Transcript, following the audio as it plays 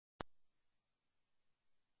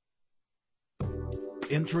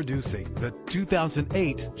Introducing the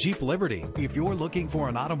 2008 Jeep Liberty. If you're looking for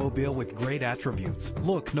an automobile with great attributes,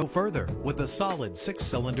 look no further. With a solid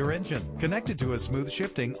 6-cylinder engine connected to a smooth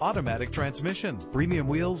shifting automatic transmission, premium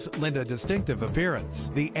wheels lend a distinctive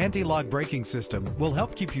appearance. The anti-lock braking system will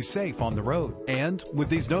help keep you safe on the road. And with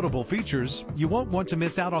these notable features, you won't want to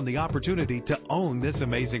miss out on the opportunity to own this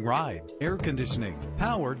amazing ride. Air conditioning,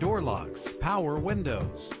 power door locks, power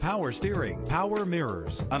windows, power steering, power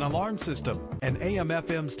mirrors, an alarm system, an AM/FM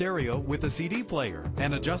stereo with a CD player,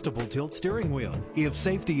 an adjustable tilt steering wheel. If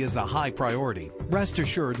safety is a high priority, rest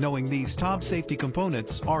assured knowing these top safety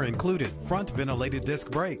components are included: front ventilated disc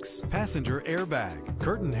brakes, passenger airbag,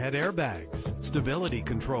 curtain head airbags, stability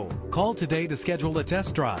control. Call today to schedule a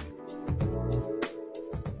test drive.